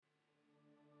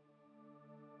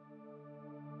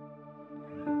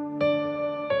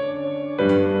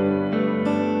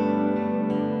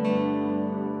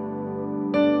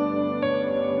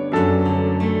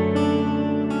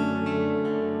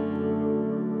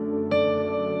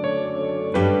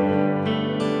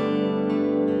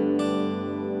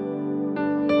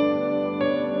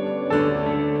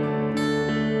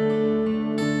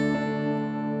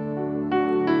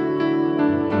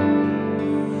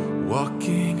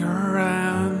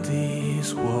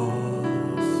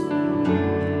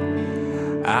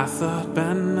I thought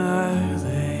by now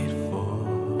they'd fall,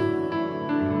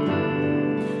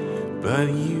 but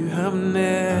you have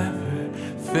never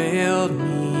failed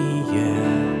me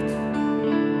yet.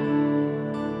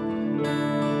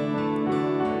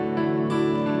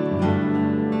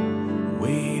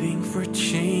 Waiting for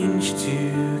change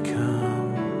to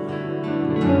come,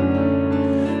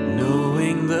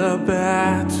 knowing the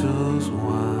battle's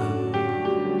won,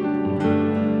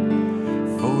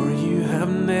 for you have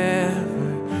never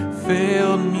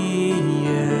failed me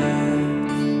yet.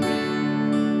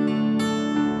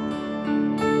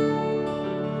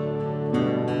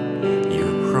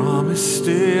 Your promise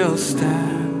still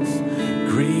stands.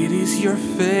 Great is your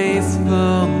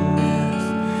faithfulness,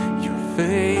 your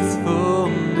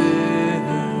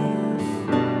faithfulness.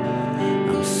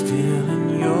 I'm still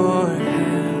in your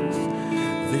hands.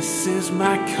 This is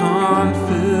my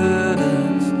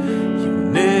confidence.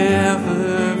 You've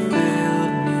never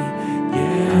failed me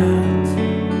yet.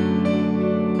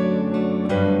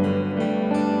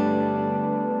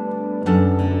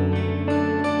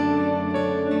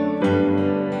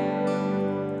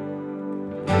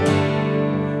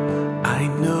 I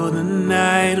know the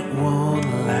night won't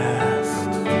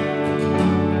last.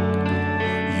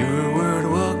 Your word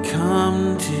will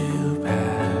come to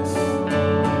pass.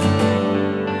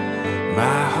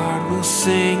 My heart will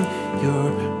sing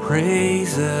your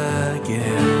praise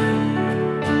again.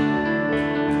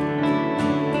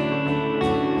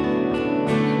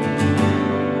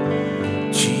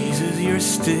 Jesus, you're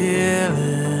still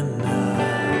enough.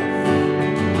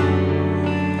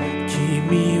 Keep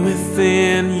me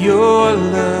within your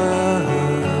love.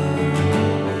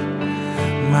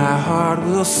 My heart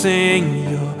will sing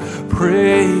your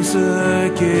praise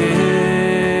again.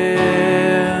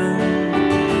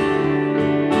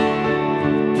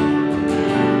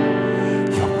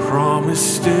 Your promise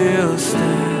still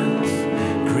stands.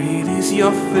 Great is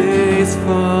your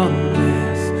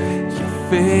faithfulness, your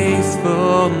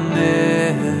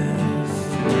faithfulness.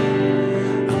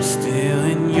 I'm still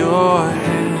in your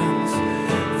hands.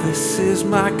 This is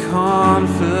my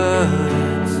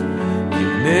confidence.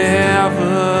 You've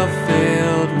never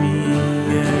failed me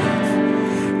yet.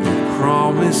 Your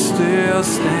promise still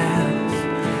stands.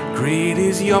 Great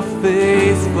is your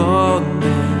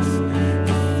faithfulness,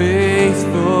 your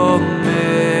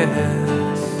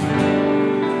faithfulness.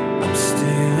 I'm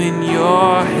still in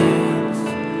your hands.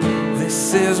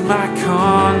 This is my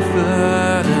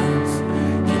confidence.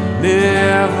 You've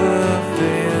never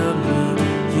failed me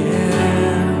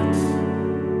yet.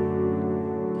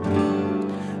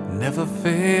 Never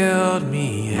failed me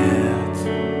yet.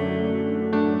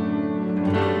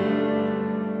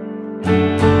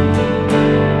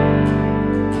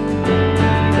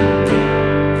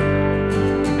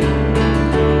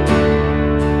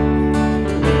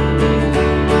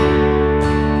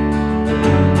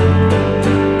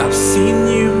 I've seen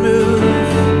you move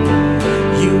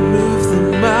the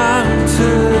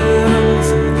mountains,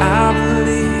 and I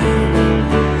believe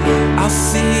I'll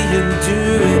see you do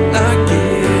it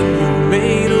again. You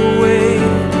made a way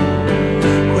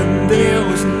when there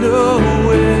was no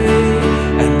way,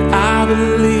 and I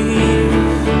believe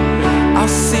I'll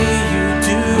see you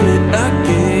do it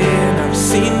again. I've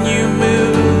seen you move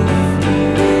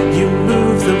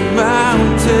the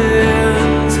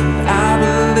mountains, and I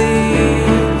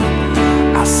believe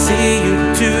I'll see you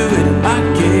do it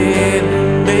again. You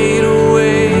made a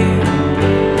way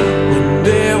when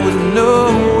there was no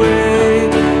way,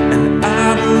 and I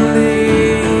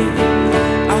believe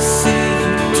I'll see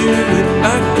you do it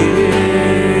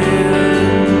again.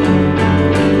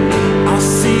 I'll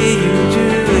see you do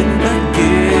it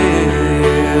again.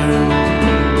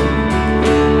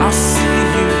 I'll see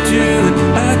you do it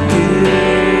again.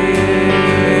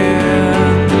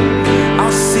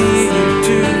 I'll see you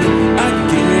do it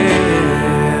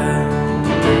again.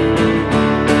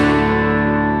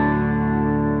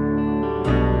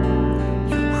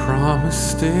 Your promise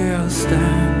still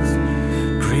stands.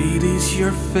 Great is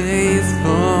your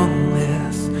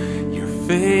faithfulness, your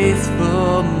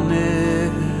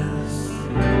faithfulness.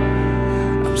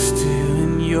 I'm still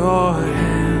in your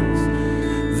hands.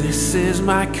 This is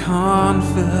my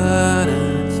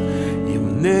confidence.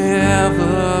 You've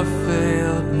never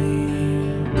failed me.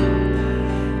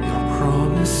 Your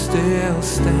promise still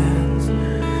stands.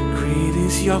 Great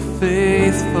is your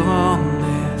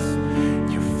faithfulness,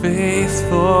 your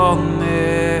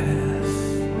faithfulness.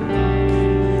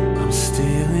 I'm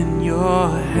still in your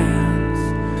hands.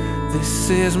 This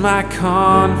is my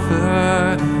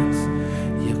confidence.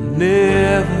 You've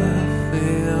never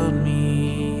failed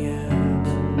me yet.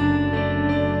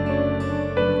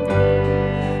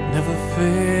 Never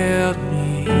failed me.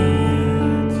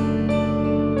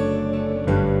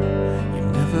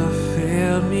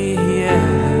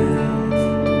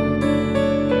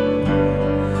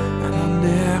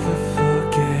 never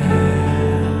forget.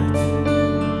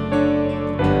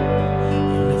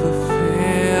 You never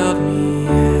failed me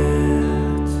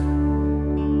yet.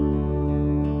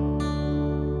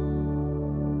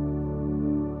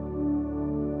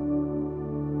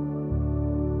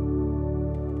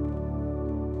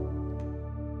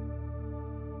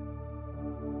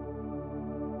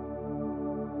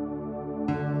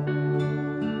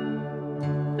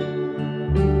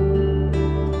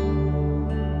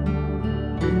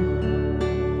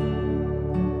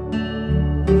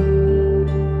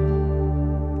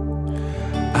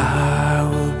 I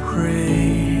will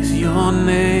praise your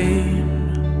name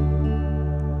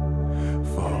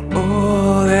for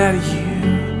all that you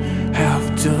have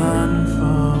done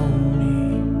for me.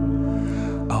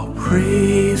 I'll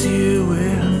praise you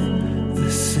with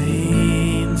the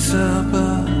saints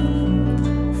above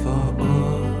for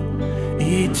all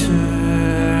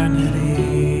eternity.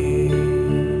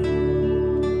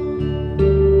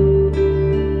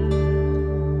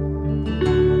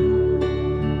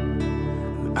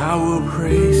 I will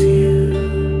praise you,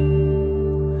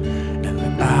 and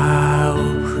I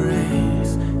will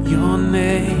praise your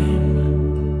name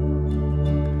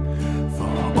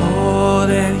for all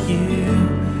that you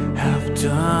have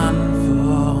done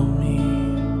for me.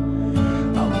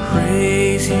 I'll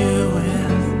praise you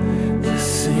with the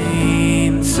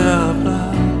saints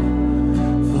above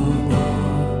for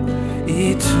all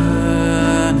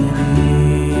eternity.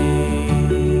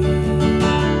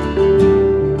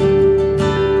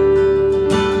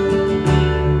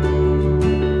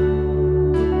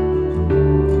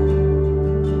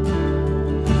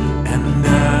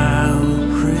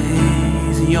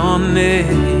 Your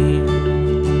name,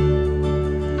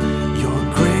 your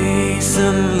grace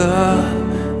and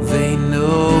love, they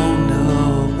know no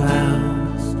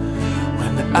bounds.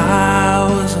 When I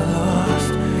was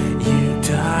lost, you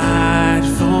died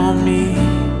for me.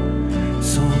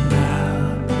 So now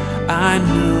I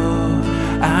know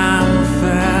I'm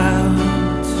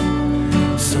found.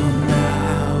 So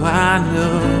now I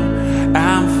know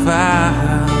I'm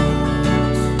found.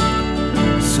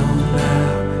 So now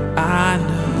I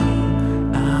know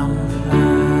I'm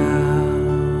found.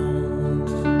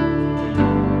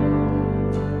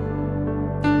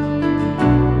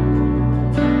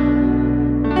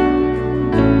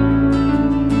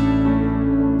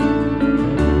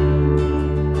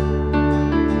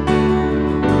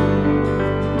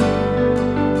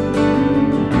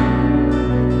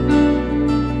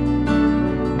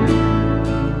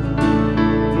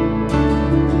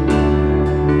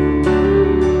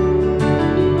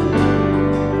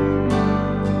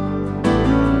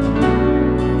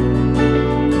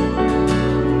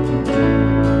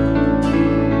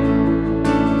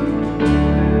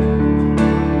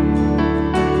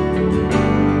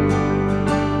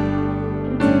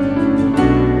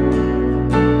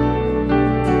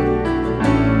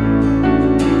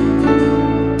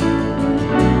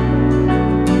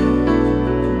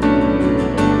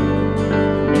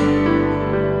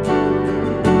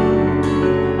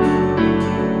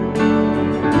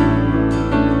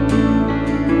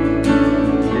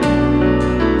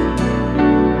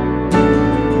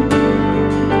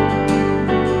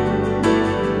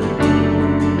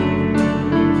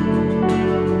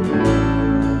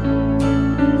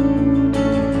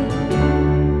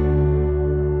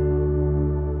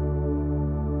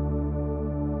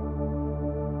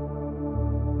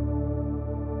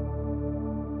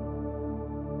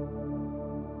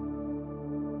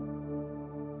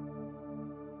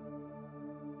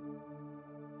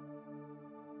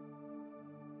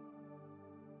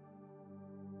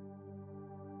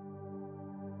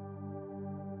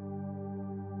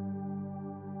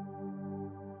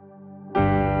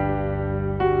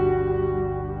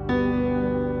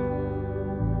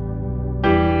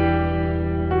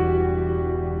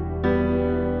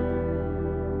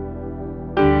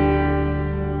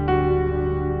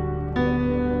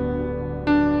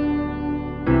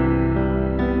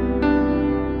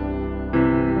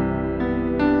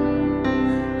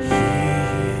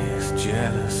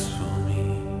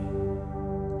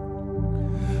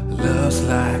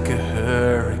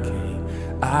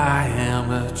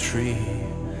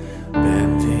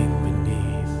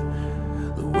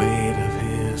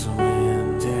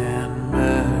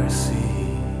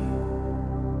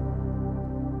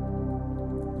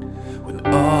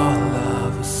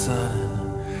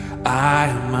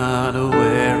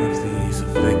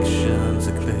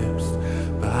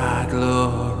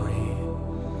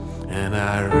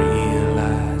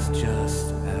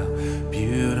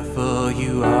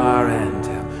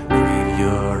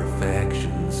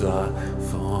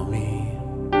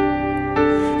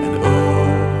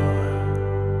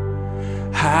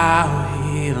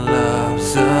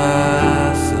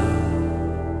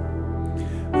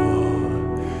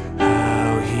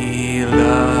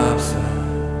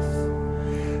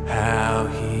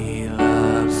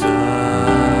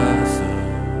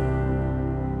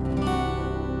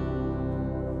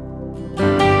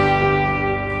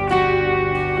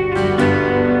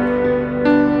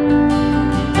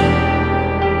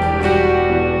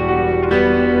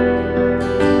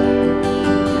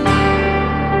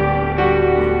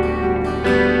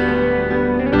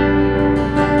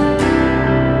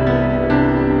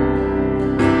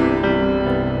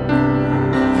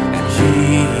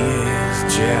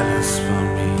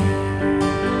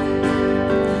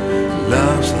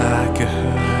 Love's like a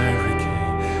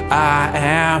hurricane. I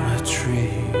am a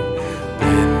tree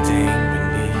bending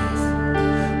beneath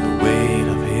the weight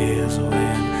of His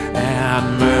wind and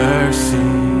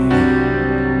mercy.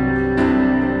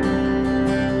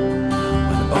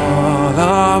 When all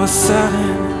of a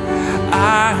sudden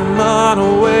I am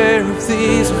unaware of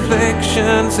these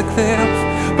afflictions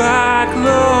eclipsed by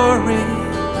glory,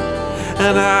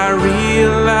 and I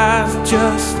realize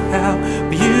just how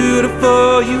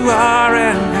beautiful you are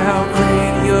and how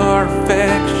great your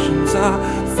affections are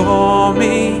for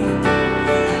me.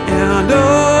 And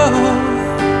oh,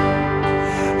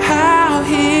 how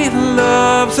He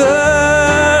loves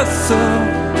us so.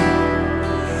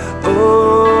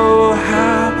 Oh,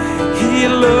 how He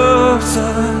loves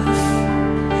us.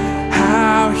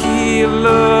 How He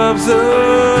loves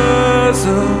us.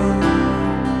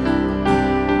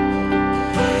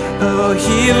 Oh,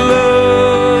 He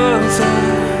loves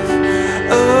us.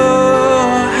 Oh,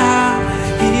 how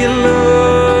He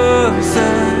loves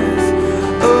us.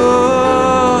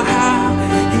 Oh, how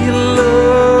He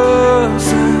loves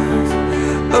us.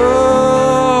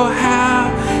 Oh, how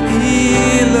He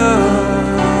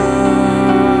loves.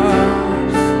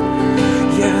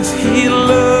 Yes, He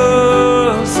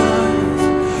loves us.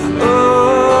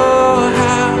 Oh,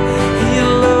 how He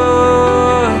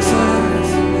loves us.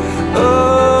 Oh,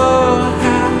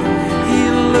 He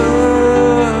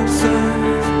loves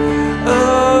us.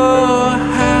 Oh,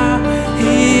 how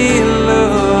He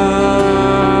loves.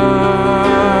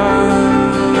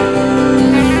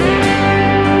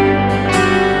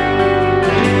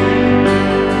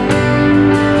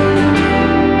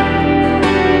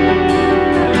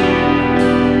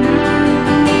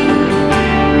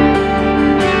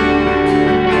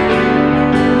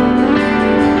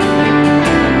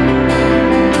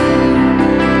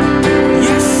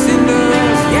 Yes, He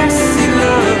loves. Yes, He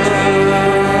loves.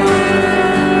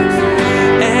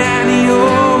 And He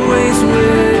always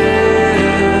will.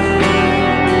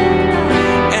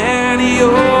 And He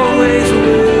always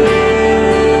will.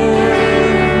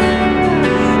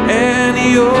 And He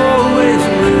always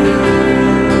will.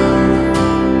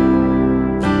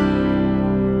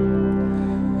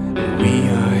 We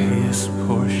are His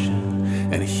portion,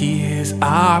 and He is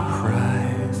our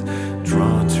prize,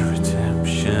 drawn to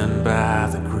redemption by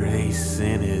the grace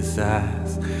in His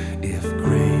eyes. If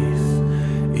grace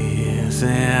is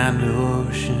an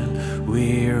ocean,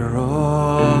 we're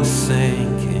all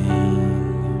sinking.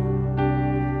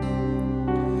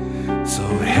 So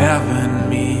heaven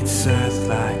meets earth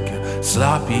like a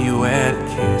sloppy wet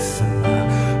kiss, and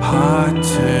my heart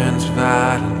turns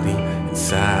violently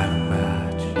inside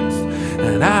my chest.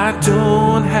 And I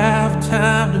don't have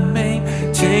time to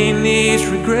maintain these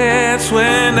regrets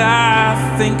when I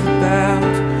think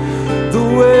about the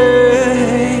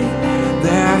way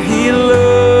that He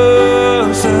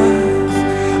loves us.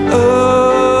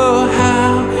 Oh,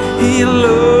 how He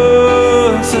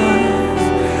loves us.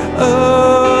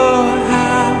 Oh,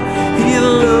 how He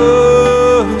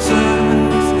loves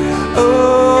us.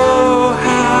 Oh,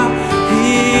 how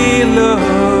He loves.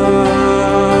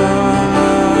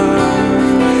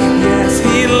 Yes,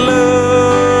 He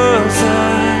loves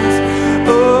us.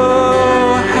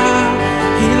 Oh, how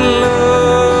He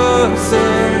loves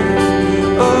us.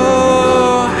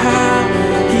 Oh, how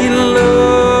He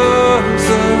loves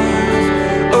us.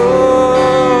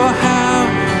 Oh, how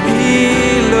He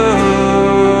loves.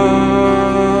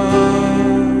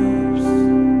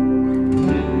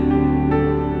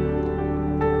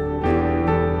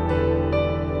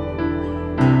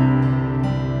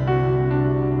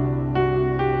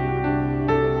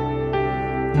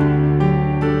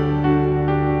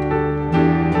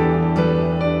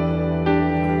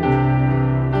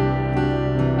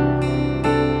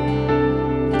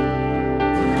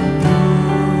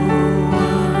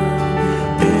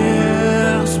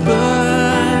 Else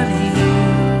but you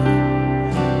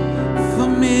for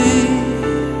me.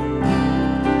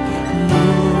 No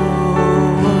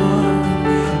one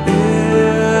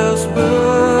else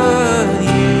but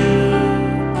you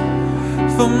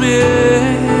for me.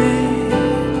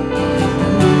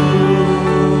 No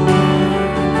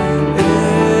one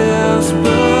else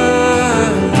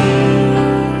but you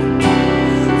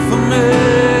for me.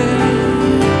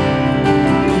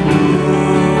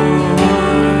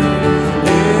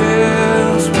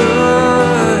 Else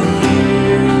but you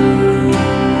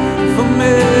for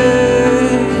me.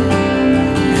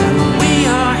 And we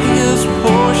are His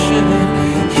portion, and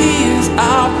He is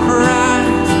our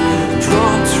prize,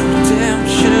 drawn to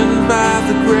redemption by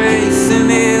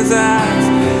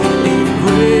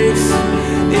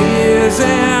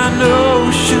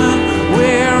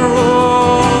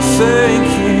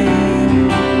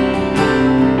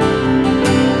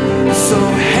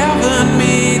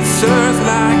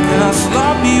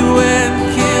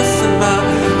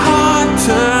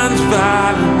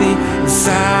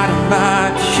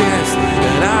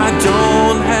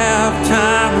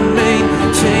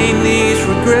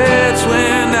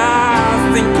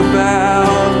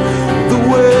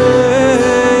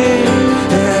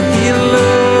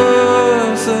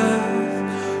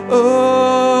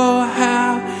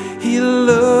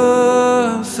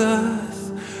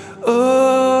us.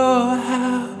 Oh,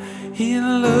 how He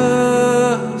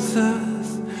loves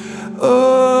us.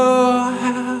 Oh,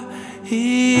 how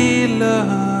He loves.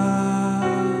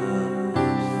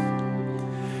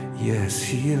 Yes,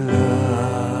 He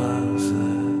loves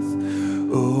us.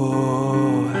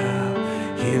 Oh, how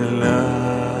He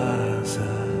loves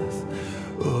us.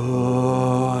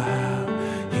 Oh, how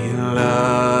He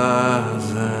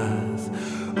loves us.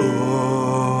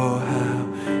 Oh, how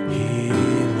He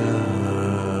loves.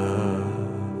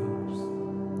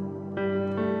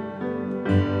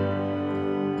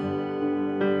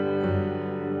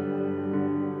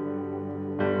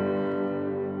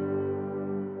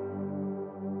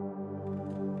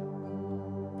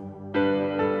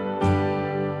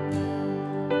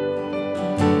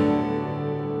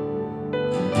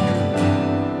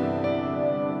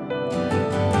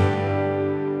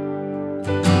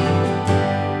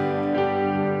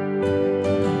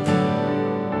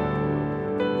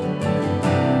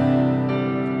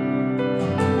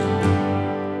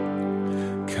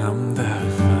 Come thou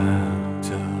fount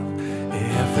of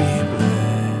every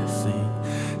blessing,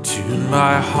 tune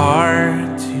my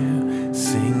heart to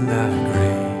sing thy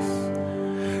grace.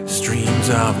 Streams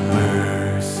of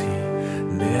mercy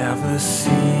never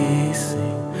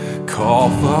ceasing, call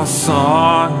for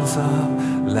songs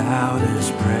of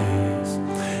loudest praise,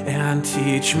 and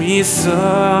teach me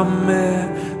some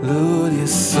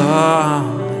melodious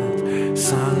sonnet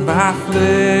sung by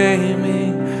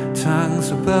flaming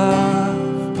tongues above.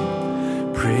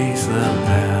 Praise the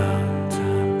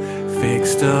mountain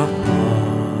fixed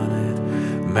upon it,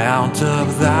 mount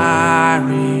of thy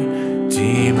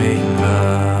redeeming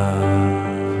love.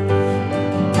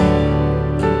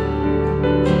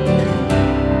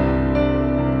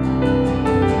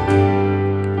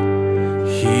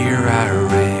 Here I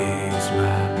raise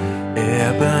my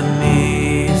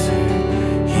Ebenezer,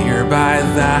 here by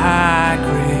thy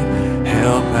great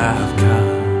help I've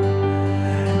come,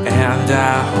 and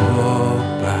I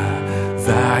hope by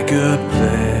thy good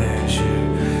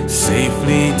pleasure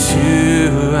safely to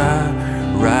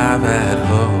arrive at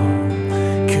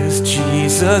home. 'Cause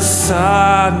Jesus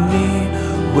sought me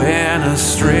when a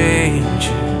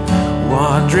stranger,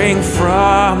 wandering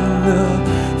from the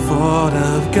fold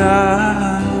of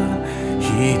God,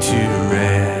 He to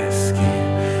rescue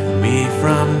me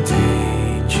from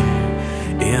danger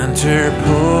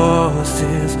interposed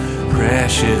His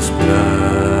precious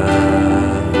blood.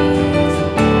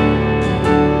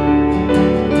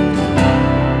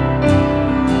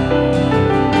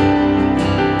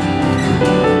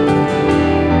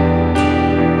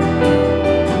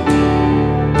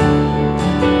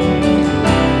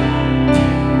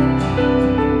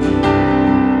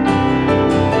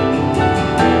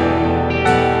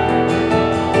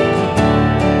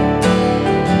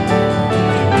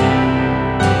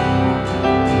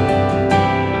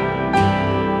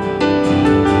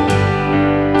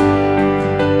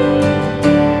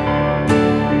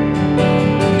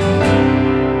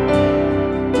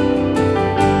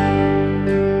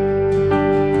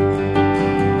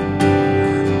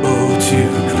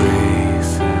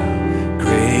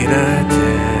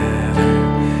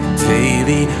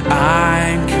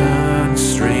 I'm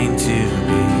constrained to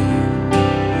be.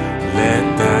 Let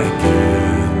thy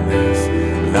goodness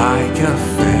like a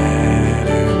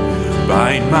fetter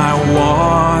bind my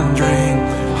wandering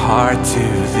heart to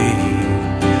thee.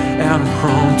 And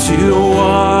prone to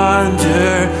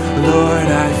wander, Lord,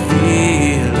 I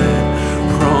feel it,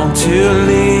 prone to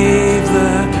leave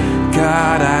the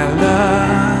God I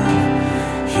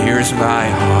love. Here's my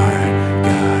heart,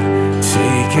 God,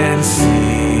 take and seal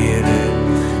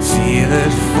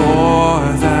it for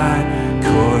thy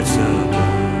courts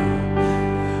above.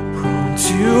 Prone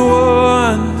to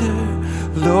wander,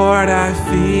 Lord, I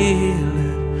feel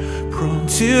it, prone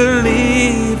to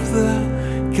leave the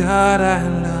God I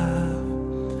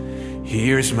love.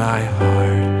 Here's my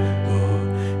heart,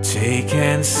 oh, take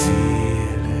and seal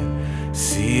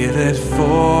it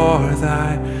for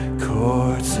thy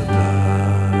courts above.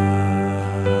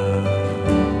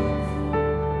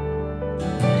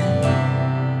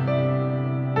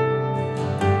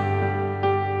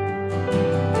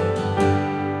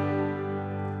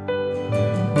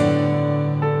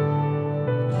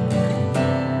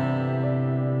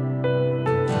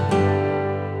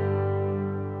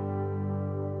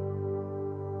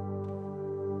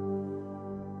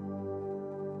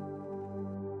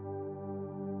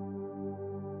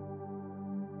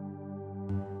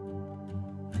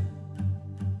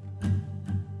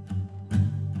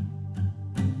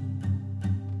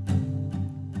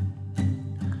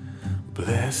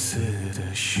 Blessed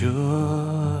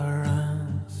assurance,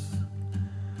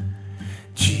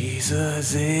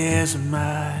 Jesus is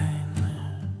mine.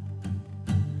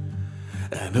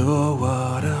 And oh,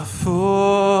 what a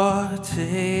foretaste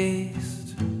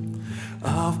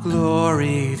of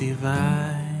glory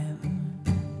divine,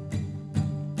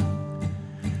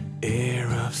 heir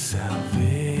of salvation,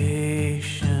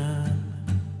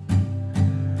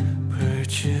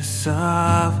 purchase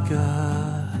of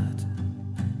God,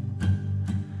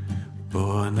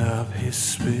 born of His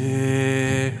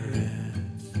Spirit,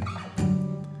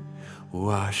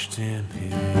 washed in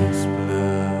His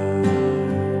blood.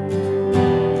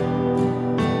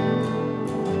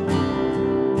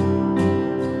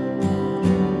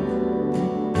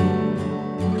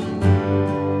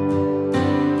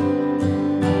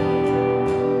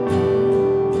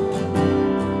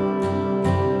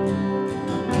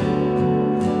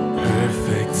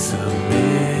 Perfect submission,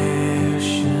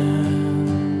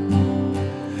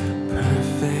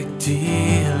 perfect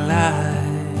delight,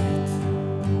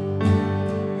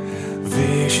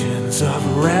 visions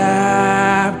of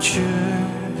rapture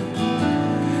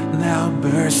now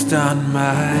burst on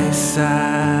my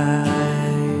sight.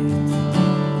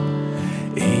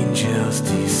 Angels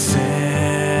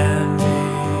descending,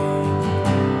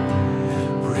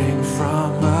 bring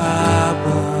from above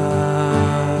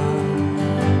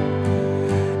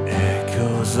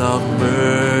echoes of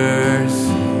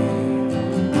mercy,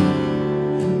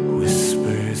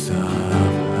 whispers of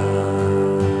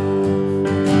love.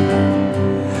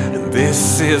 And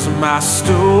this is my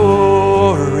story,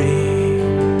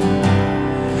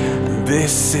 and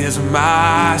this is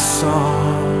my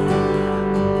song.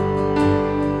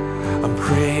 I'm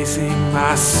praising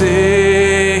my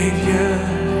Savior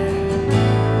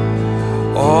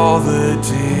all the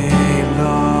day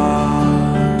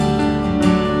long.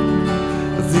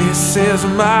 This is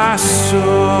my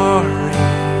story,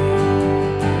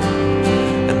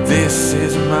 and this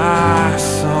is my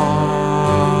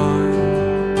song,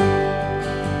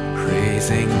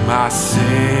 praising my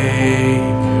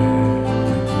Savior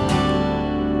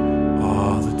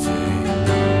all the day.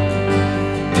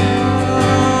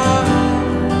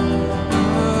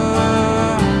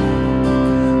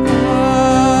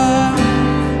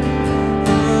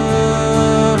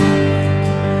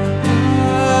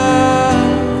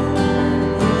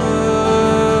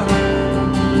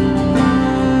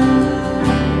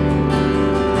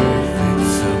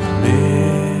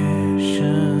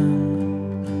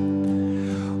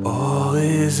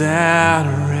 At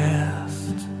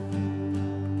rest,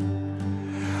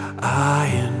 I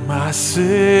in my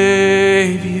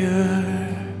Savior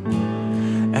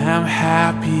am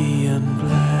happy and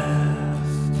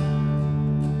blessed,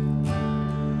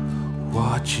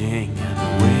 watching and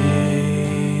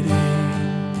waiting,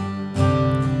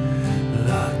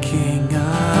 looking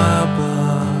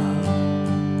above,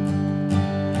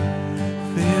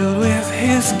 filled with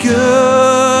His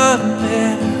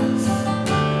goodness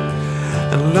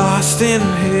and lost in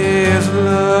His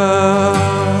love.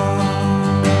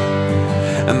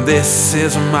 And this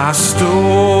is my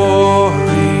story,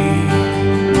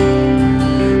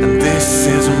 and this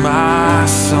is my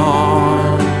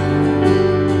song,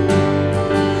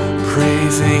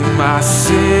 praising my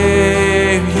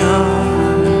Savior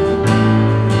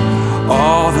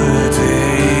all the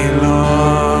day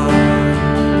long.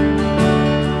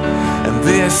 And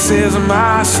this is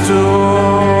my story,